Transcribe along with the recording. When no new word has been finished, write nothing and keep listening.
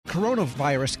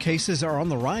Coronavirus cases are on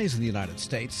the rise in the United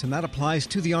States, and that applies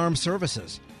to the armed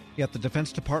services. Yet the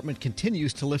Defense Department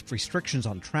continues to lift restrictions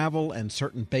on travel and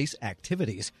certain base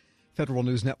activities. Federal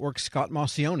News Network's Scott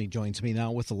Maucione joins me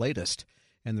now with the latest.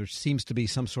 And there seems to be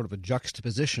some sort of a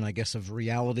juxtaposition, I guess, of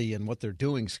reality and what they're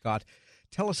doing, Scott.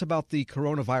 Tell us about the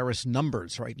coronavirus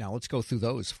numbers right now. Let's go through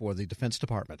those for the Defense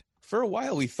Department. For a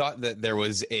while, we thought that there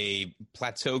was a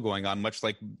plateau going on, much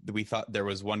like we thought there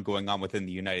was one going on within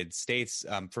the United States.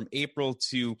 From April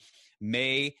to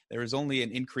May, there was only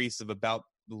an increase of about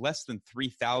less than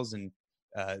 3,000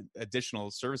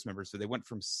 additional service members. So they went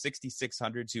from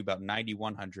 6,600 to about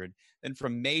 9,100. Then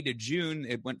from May to June,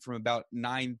 it went from about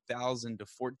 9,000 to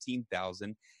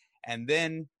 14,000. And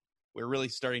then we're really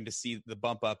starting to see the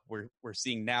bump up. We're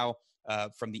seeing now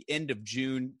from the end of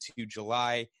June to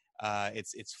July,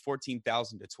 it's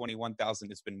 14,000 to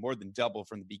 21,000. It's been more than double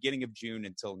from the beginning of June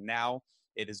until now.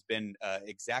 It has been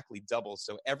exactly double.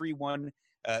 So everyone,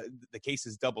 the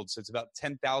cases doubled. So it's about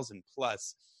 10,000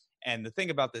 plus. And the thing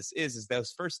about this is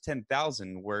those first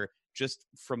 10,000 were just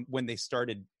from when they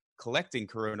started collecting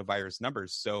coronavirus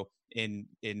numbers. So in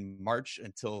March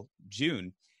until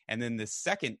June. And then the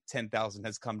second 10,000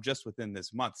 has come just within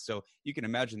this month. So you can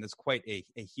imagine that's quite a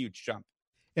huge jump.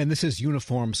 And this is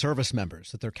uniformed service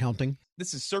members that they're counting?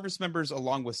 This is service members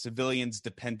along with civilians,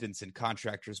 dependents, and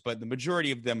contractors. But the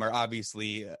majority of them are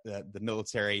obviously the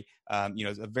military. A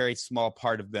very small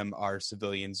part of them are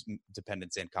civilians,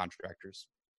 dependents, and contractors.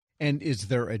 And is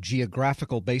there a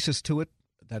geographical basis to it?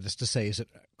 That is to say, is it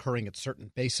occurring at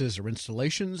certain bases or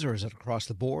installations, or is it across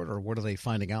the board, or what are they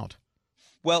finding out?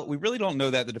 Well, we really don't know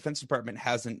that. The Defense Department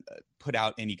hasn't put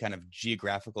out any kind of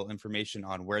geographical information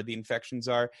on where the infections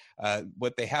are.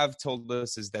 What they have told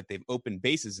us is that they've opened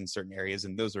bases in certain areas,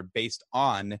 and those are based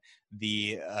on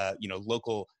the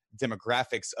local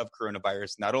demographics of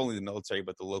coronavirus, not only the military,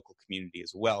 but the local community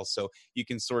as well. So you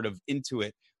can sort of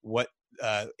intuit what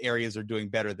areas are doing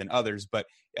better than others. But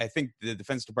I think the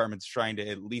Defense Department's trying to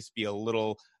at least be a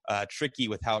little tricky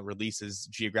with how it releases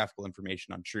geographical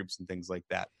information on troops and things like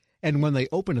that. And when they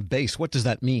open a base, what does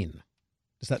that mean?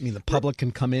 Does that mean the public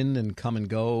can come in and come and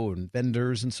go, and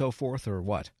vendors and so forth, or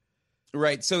what?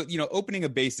 Right. So, opening a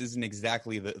base isn't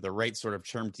exactly the right sort of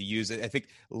term to use. I think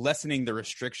lessening the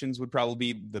restrictions would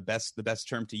probably be the best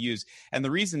term to use. And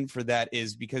the reason for that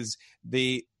is because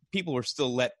people were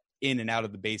still let in and out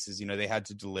of the bases. They had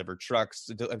to deliver trucks,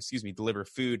 deliver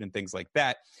food and things like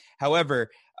that. However,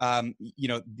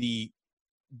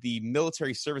 the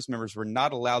military service members were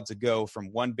not allowed to go from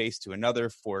one base to another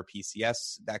for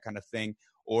PCS, that kind of thing,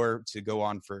 or to go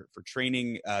on for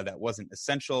training that wasn't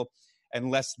essential,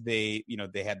 unless they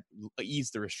had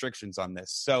eased the restrictions on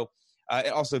this. So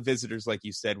also visitors, like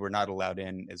you said, were not allowed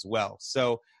in as well.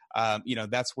 So,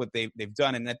 that's what they've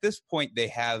done. And at this point, they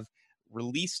have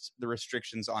released the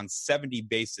restrictions on 70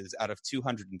 bases out of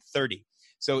 230.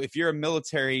 So if you're a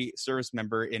military service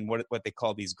member in what they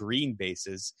call these green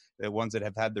bases, the ones that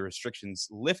have had the restrictions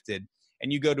lifted,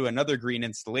 and you go to another green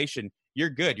installation, you're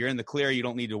good. You're in the clear. You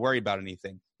don't need to worry about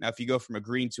anything. Now, if you go from a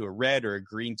green to a red or a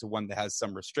green to one that has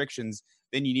some restrictions,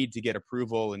 then you need to get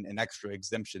approval and extra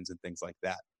exemptions and things like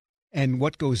that. And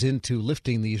what goes into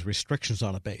lifting these restrictions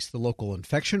on a base? The local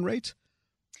infection rates?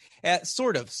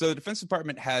 Sort of. So the Defense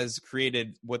Department has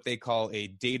created what they call a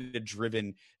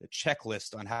data-driven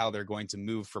checklist on how they're going to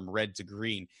move from red to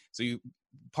green. So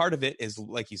part of it is,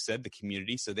 like you said, the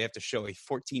community. So they have to show a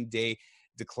 14-day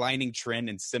declining trend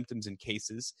in symptoms and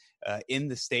cases in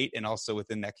the state and also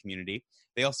within that community.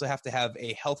 They also have to have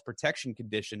a health protection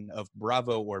condition of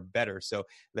Bravo or better. So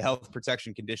the health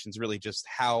protection condition is really just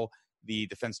how the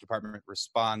Defense Department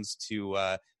responds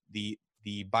to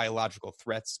the biological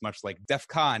threats, much like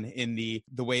DEFCON in the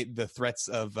way the threats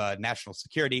of national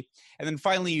security. And then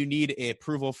finally, you need a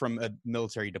approval from a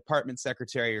military department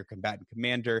secretary or combatant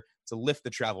commander to lift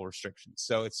the travel restrictions.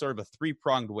 So it's sort of a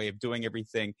three-pronged way of doing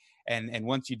everything. And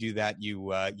once you do that,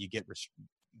 you get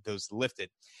those lifted.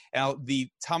 Now, the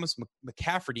Thomas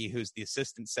McCafferty, who's the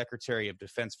Assistant Secretary of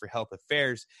Defense for Health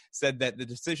Affairs, said that the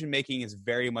decision-making is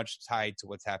very much tied to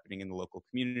what's happening in the local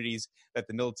communities, that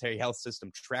the military health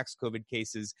system tracks COVID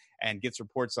cases and gets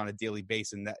reports on a daily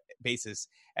basis,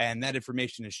 and that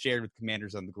information is shared with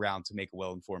commanders on the ground to make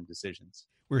well-informed decisions.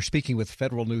 We're speaking with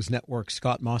Federal News Network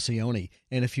Scott Maucione,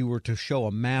 and if you were to show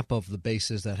a map of the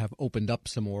bases that have opened up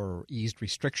some more or eased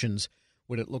restrictions,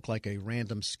 would it look like a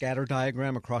random scatter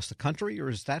diagram across the country, or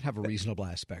does that have a reasonable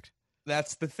aspect?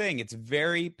 That's the thing. It's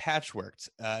very patchworked.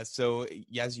 So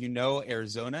as you know,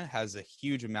 Arizona has a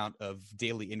huge amount of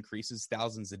daily increases,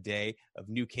 thousands a day of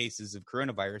new cases of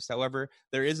coronavirus. However,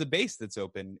 there is a base that's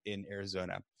open in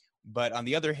Arizona. But on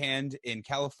the other hand, in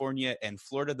California and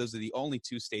Florida, those are the only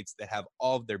two states that have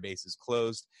all of their bases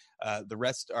closed. The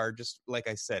rest are just, like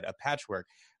I said, a patchwork.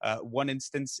 One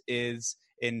instance is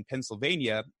in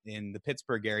Pennsylvania, in the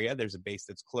Pittsburgh area, there's a base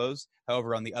that's closed.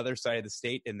 However, on the other side of the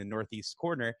state, in the northeast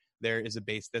corner, there is a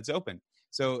base that's open.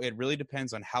 So it really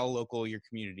depends on how local your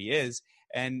community is.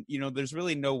 And, there's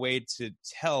really no way to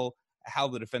tell how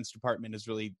the Defense Department is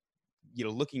really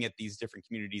looking at these different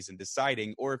communities and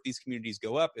deciding, or if these communities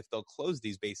go up, if they'll close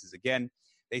these bases again.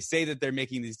 They say that they're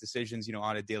making these decisions,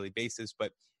 on a daily basis,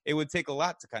 but it would take a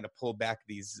lot to kind of pull back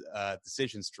these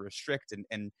decisions to restrict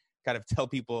and kind of tell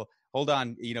people, hold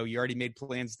on, you already made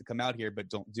plans to come out here, but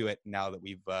don't do it now that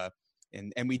we've,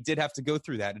 and we did have to go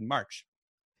through that in March.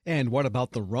 And what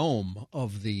about the Rome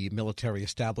of the military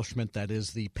establishment that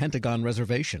is the Pentagon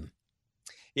reservation?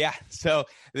 Yeah, so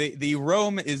the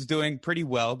Rome is doing pretty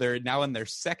well. They're now in their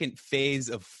second phase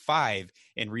of 5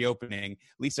 in reopening.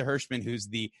 Lisa Hirschman, who's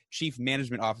the chief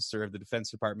management officer of the Defense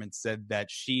Department, said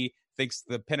that she thinks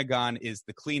the Pentagon is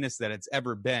the cleanest that it's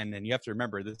ever been. And you have to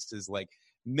remember, this is like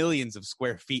millions of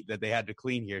square feet that they had to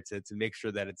clean here to make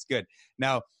sure that it's good.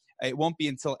 Now, it won't be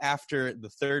until after the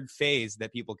third phase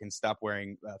that people can stop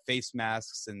wearing face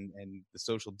masks and the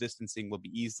social distancing will be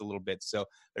eased a little bit. So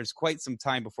there's quite some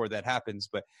time before that happens.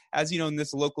 But as you know, in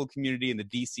this local community in the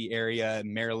D.C. area,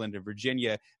 Maryland and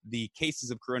Virginia, the cases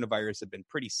of coronavirus have been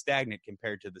pretty stagnant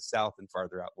compared to the South and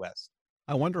farther out west.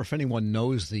 I wonder if anyone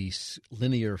knows the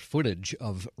linear footage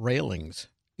of railings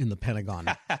in the Pentagon.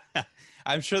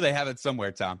 I'm sure they have it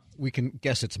somewhere, Tom. We can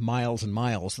guess it's miles and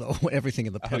miles, though. Everything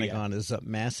in the Pentagon is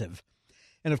massive.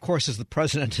 And, of course, as the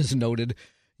president has noted,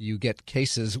 you get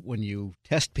cases when you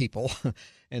test people.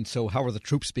 And so how are the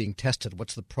troops being tested?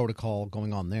 What's the protocol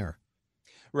going on there?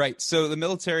 Right. So the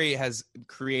military has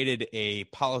created a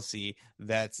policy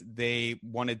that they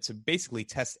wanted to basically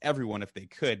test everyone if they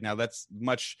could. Now, that's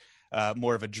much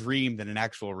more of a dream than an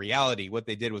actual reality. What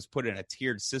they did was put in a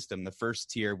tiered system. The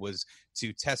first tier was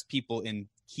to test people in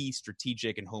key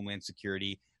strategic and homeland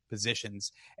security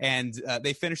positions. And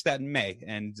they finished that in May.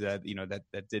 And,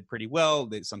 that did pretty well.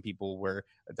 Some people were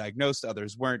diagnosed,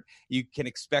 others weren't. You can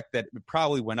expect that it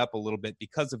probably went up a little bit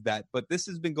because of that. But this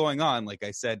has been going on, like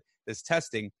I said, this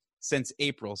testing since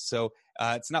April. So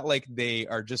it's not like they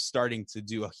are just starting to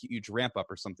do a huge ramp up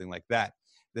or something like that.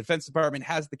 The Defense Department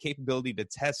has the capability to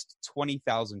test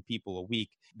 20,000 people a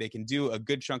week. They can do a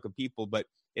good chunk of people, but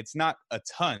it's not a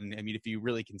ton. I mean, if you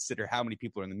really consider how many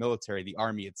people are in the military, the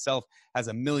Army itself has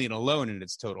 1 million alone in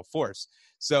its total force.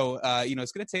 So,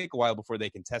 it's going to take a while before they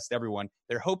can test everyone.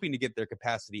 They're hoping to get their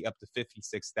capacity up to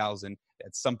 56,000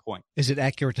 at some point. Is it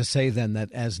accurate to say then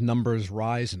that as numbers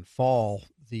rise and fall,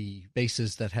 the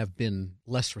bases that have been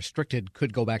less restricted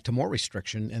could go back to more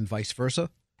restriction and vice versa?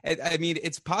 I mean,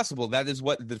 it's possible. That is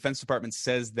what the Defense Department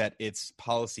says that its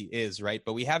policy is, right?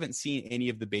 But we haven't seen any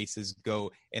of the bases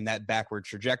go in that backward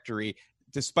trajectory,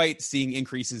 despite seeing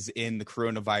increases in the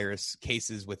coronavirus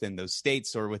cases within those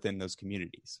states or within those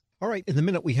communities. All right. In the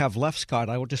minute we have left, Scott,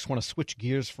 I would just want to switch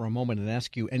gears for a moment and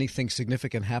ask you anything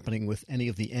significant happening with any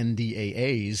of the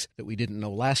NDAAs that we didn't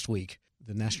know last week,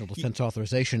 the National Defense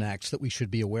Authorization Acts, that we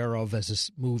should be aware of as this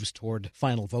moves toward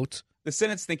final votes? The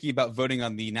Senate's thinking about voting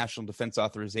on the National Defense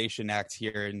Authorization Act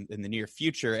here in the near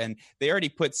future, and they already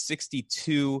put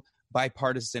 62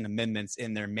 bipartisan amendments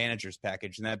in their manager's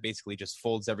package, and that basically just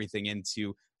folds everything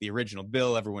into the original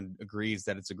bill. Everyone agrees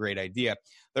that it's a great idea.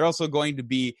 They're also going to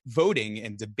be voting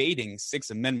and debating 6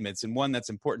 amendments, and one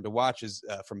that's important to watch is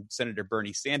from Senator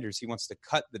Bernie Sanders. He wants to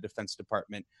cut the Defense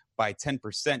Department by 10%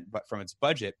 from its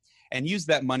budget and use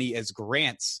that money as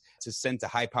grants to send to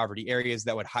high poverty areas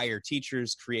that would hire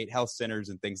teachers, create health centers,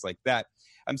 and things like that.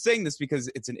 I'm saying this because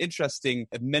it's an interesting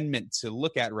amendment to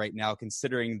look at right now,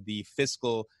 considering the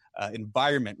fiscal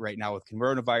environment right now with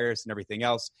coronavirus and everything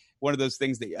else. One of those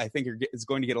things that I think is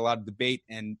going to get a lot of debate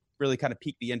and really kind of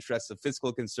pique the interests of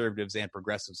fiscal conservatives and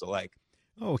progressives alike.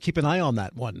 Oh, keep an eye on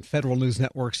that one. Federal News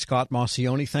Network's Scott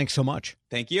Maucione, thanks so much.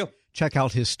 Thank you. Check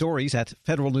out his stories at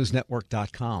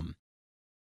federalnewsnetwork.com.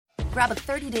 Grab a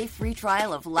 30-day free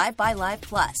trial of Live by Live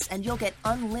Plus, and you'll get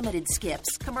unlimited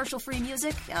skips, commercial-free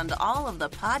music, and all of the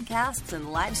podcasts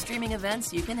and live streaming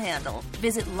events you can handle.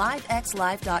 Visit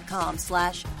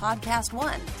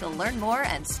livexlive.com/podcast1 to learn more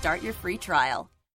and start your free trial.